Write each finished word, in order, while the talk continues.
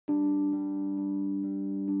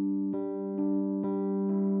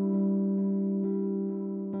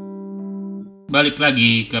Balik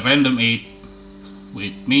lagi ke Random 8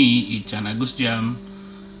 with me, Ican agoesdjam.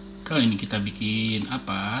 Kali ini kita bikin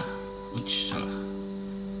apa? Salah.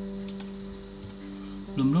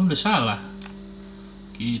 Belum udah salah.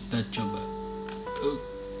 Kita coba.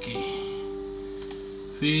 Oke.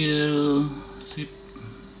 Fill sip.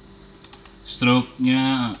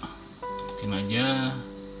 Stroke-nya bikin aja.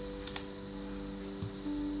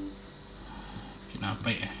 Kenapa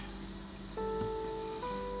ya?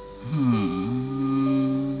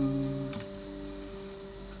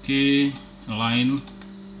 Oke, line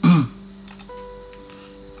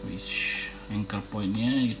anchor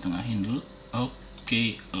pointnya ditengahin dulu.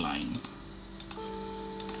 Oke, align.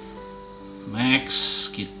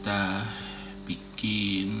 Next kita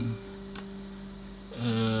bikin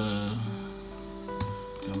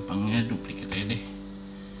gampangnya duplicate aja deh.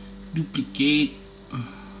 Duplicate,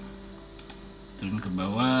 turun ke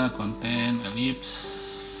bawah, konten, ellipse,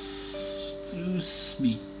 terus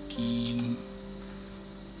bikin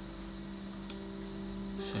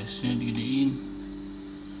size-nya digedein.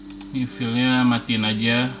 Ini fill-nya matiin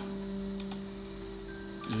aja.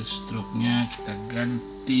 Terus stroke-nya kita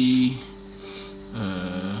ganti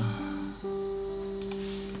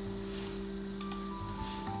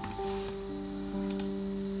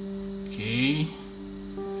oke.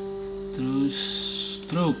 Terus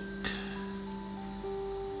stroke,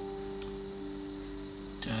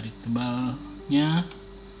 cari tebalnya,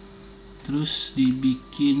 terus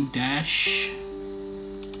dibikin dash.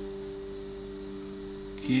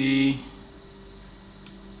 Oke.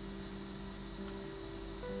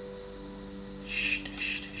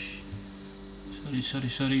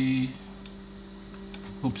 Sorry.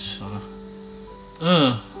 Ups, salah.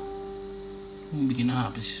 Mau bikin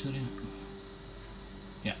apa sih, sorry.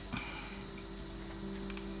 Ya.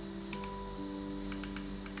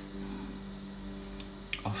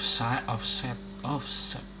 Offset.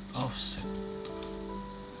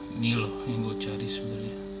 Ini loh yang gue cari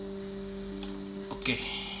sebenarnya. Oke.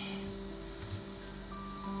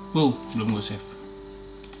 Wow, belum gue save.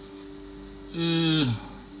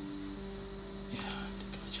 Ya,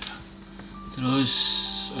 itu aja. Terus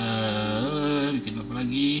bikin apa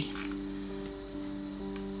lagi?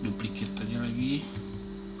 Duplicate aja lagi.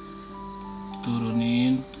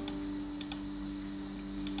 Turunin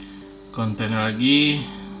konten lagi.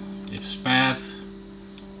 Ellipse path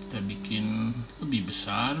kita bikin lebih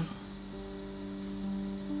besar.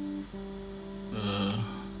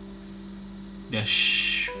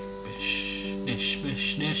 Dash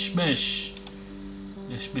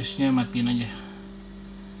nya matiin aja.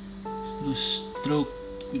 Terus stroke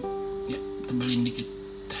ya, tebelin dikit.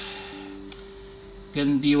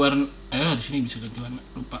 Ganti warna. Di sini bisa ganti warna,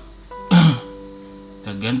 lupa.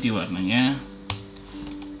 Kita ganti warnanya.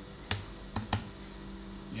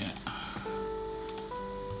 Ya.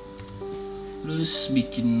 Terus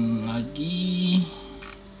bikin lagi.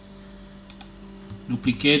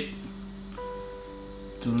 Duplicate,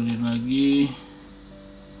 turunin lagi,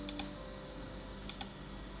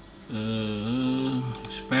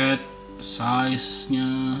 speed,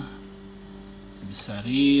 size-nya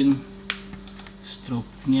besarin,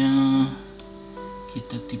 stroke-nya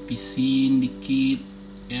kita tipisin dikit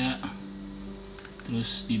ya,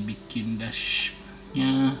 terus dibikin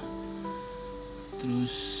dash-nya,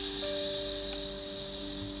 terus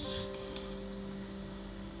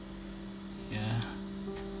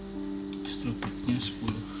stroke-nya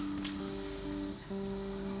 10.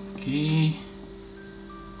 Oke.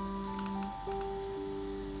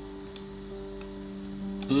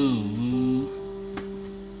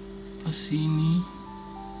 Ke sini.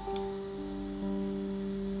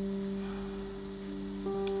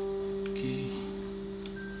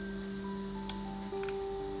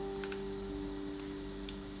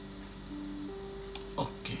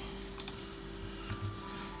 Oke.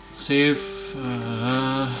 Save.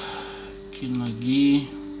 Bikin lagi,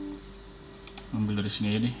 ambil dari sini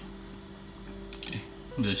aja deh. Oke,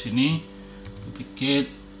 dari sini duplicate,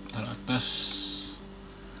 taruh atas,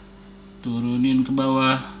 turunin ke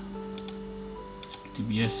bawah seperti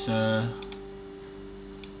biasa.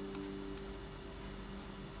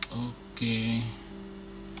 Oke,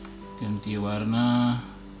 ganti warna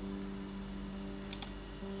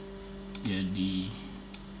jadi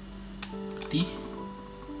putih.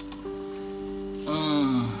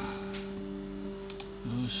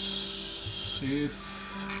 Save,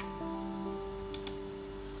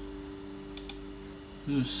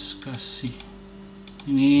 terus kasih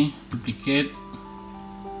ini duplicate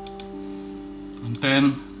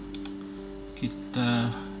konten,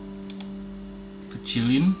 kita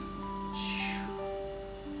kecilin,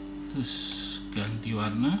 terus ganti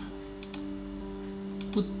warna.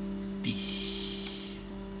 putih.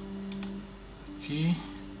 Oke,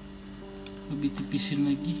 lebih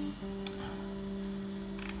tipisin lagi.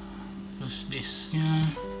 Terus dasnya,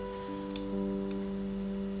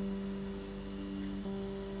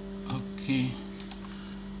 oke.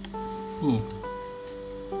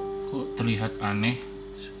 Kok terlihat aneh?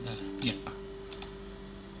 Sudah, ya.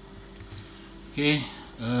 Oke,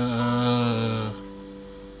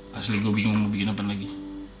 asli gue bingung mau bikin apa lagi.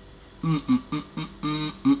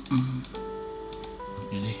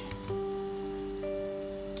 Ini deh.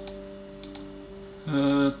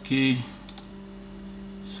 Oke,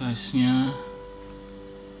 size-nya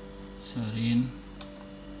besarin,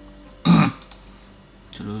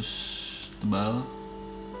 terus tebal,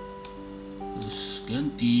 terus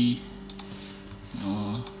ganti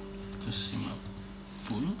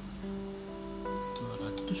 0/50,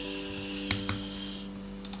 200,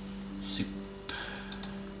 sip.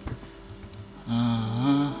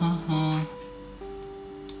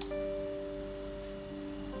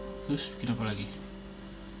 Terus bikin apa lagi?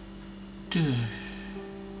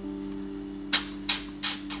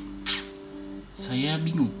 Saya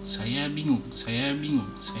bingung.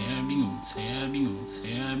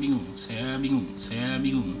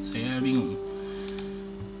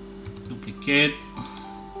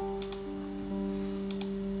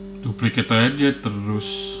 Duplikat aja terus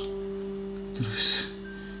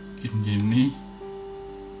gini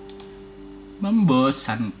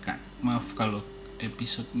membosankan. Maaf kalau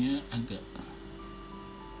episodenya agak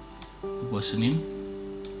bosenin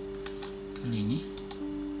kali ini,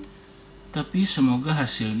 tapi semoga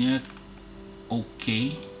hasilnya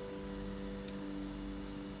oke.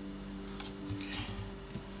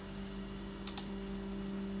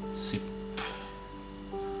 Sip.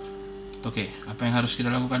 Oke, apa yang harus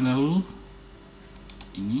kita lakukan dahulu?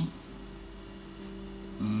 Ini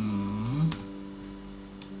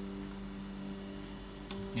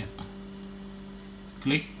ya,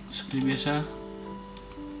 klik seperti biasa,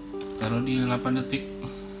 taruh di 8 detik,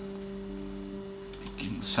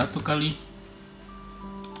 bikin 1 kali.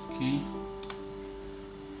 Oke,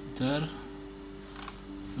 bentar.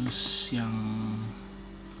 Terus yang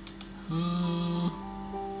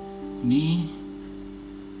ini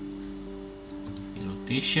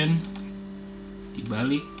rotation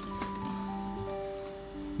dibalik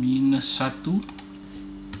 -1.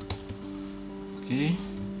 Oke,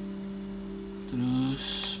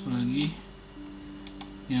 terus apa lagi?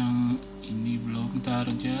 Yang ini belum, ntar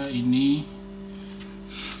aja. Ini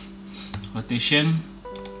rotation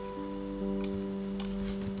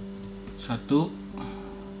 1.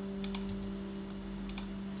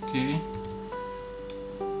 Oke,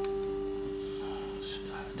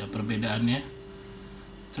 sudah ada perbedaannya.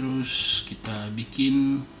 Terus kita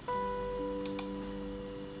bikin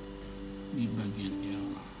di bagian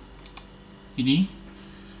yang ini,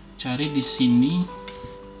 cari di sini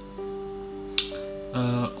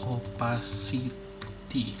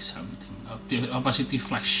opacity something, opacity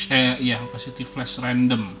flash, opacity flash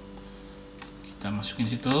random. Kita masukin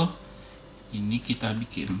situ. Ini kita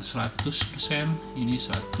bikin 100%, ini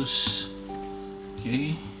 100.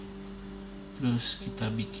 Oke, terus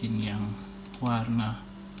kita bikin yang warna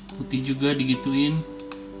putih juga, digituin.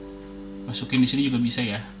 Masukin di sini juga bisa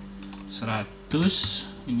ya.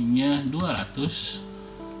 100, ininya 200.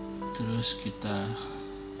 Terus kita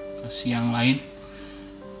kasih yang lain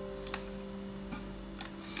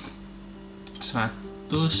 100.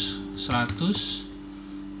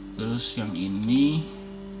 Terus yang ini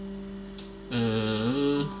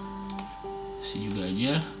kasih juga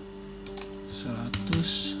aja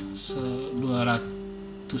 100,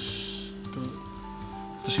 200,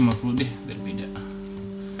 150 deh biar beda.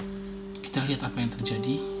 Kita lihat apa yang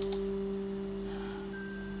terjadi.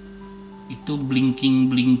 Itu blinking.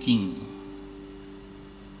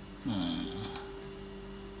 Nah,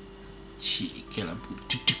 kayak lampu.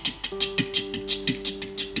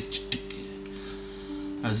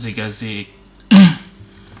 Asik.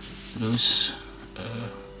 Terus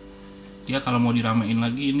ya kalau mau diramein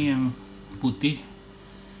lagi, ini yang putih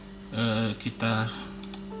kita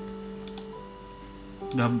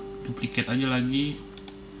duplikat aja lagi.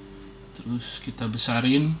 Terus kita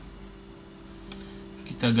besarin,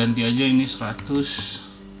 kita ganti aja ini 100.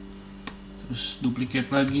 Terus duplikat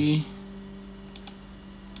lagi.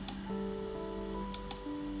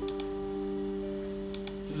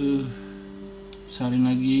 Besarin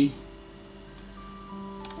lagi,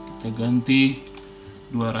 kita ganti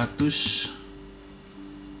 200.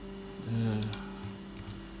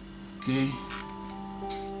 Oke.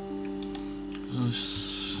 Terus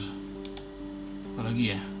apa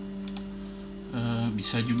lagi ya?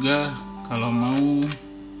 Bisa juga kalau mau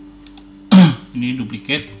ini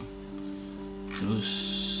duplicate, terus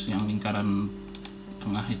yang lingkaran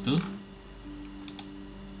tengah itu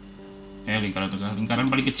lingkaran tengah, lingkaran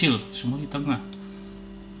paling kecil semua di tengah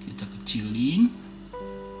kita kecilin,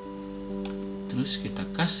 terus kita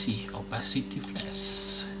kasih opacity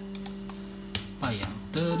flash. Apa yang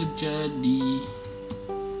terjadi?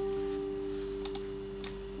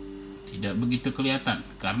 Tidak begitu kelihatan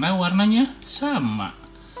karena warnanya sama.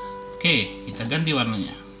 Oke, kita ganti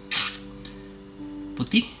warnanya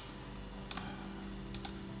putih.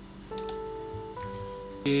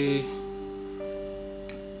 Oke,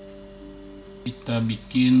 kita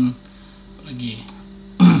bikin apa lagi?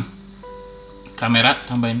 Kamera,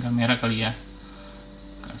 tambahin kamera kali ya,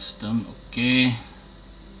 custom. Oke,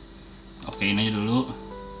 ini aja dulu.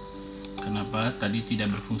 Kenapa tadi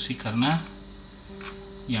tidak berfungsi? Karena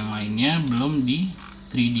yang lainnya belum di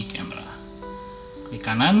 3D camera. Klik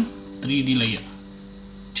kanan, 3D layer.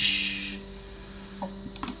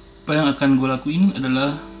 Apa yang akan gue lakuin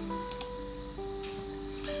adalah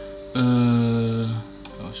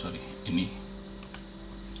ini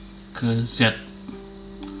ke Z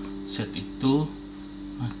itu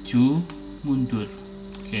maju mundur.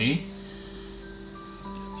 Oke,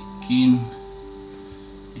 bikin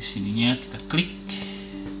di sininya, kita klik,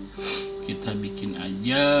 kita bikin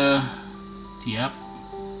aja tiap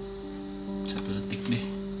 1 detik deh.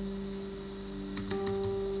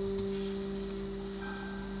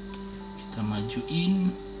 Kita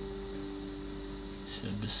majuin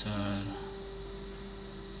sebesar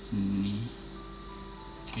ini.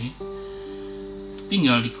 Oke,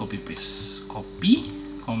 tinggal di copy paste, copy,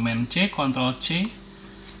 command C, Ctrl C,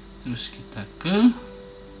 terus kita ke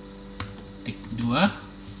tik 2,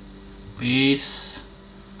 paste,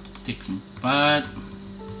 tik 4,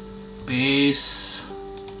 paste,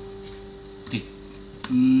 tik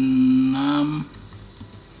 6,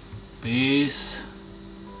 paste,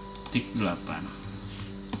 tik 8,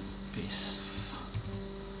 paste.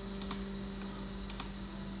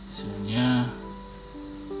 Hasilnya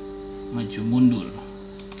maju mundur.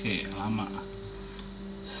 Oke, lama.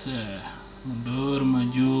 Mundur,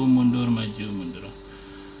 maju, mundur, maju, mundur.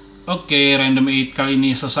 Oke, random 8 kali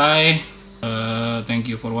ini selesai. Thank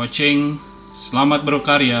you for watching. Selamat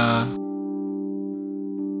berkarya.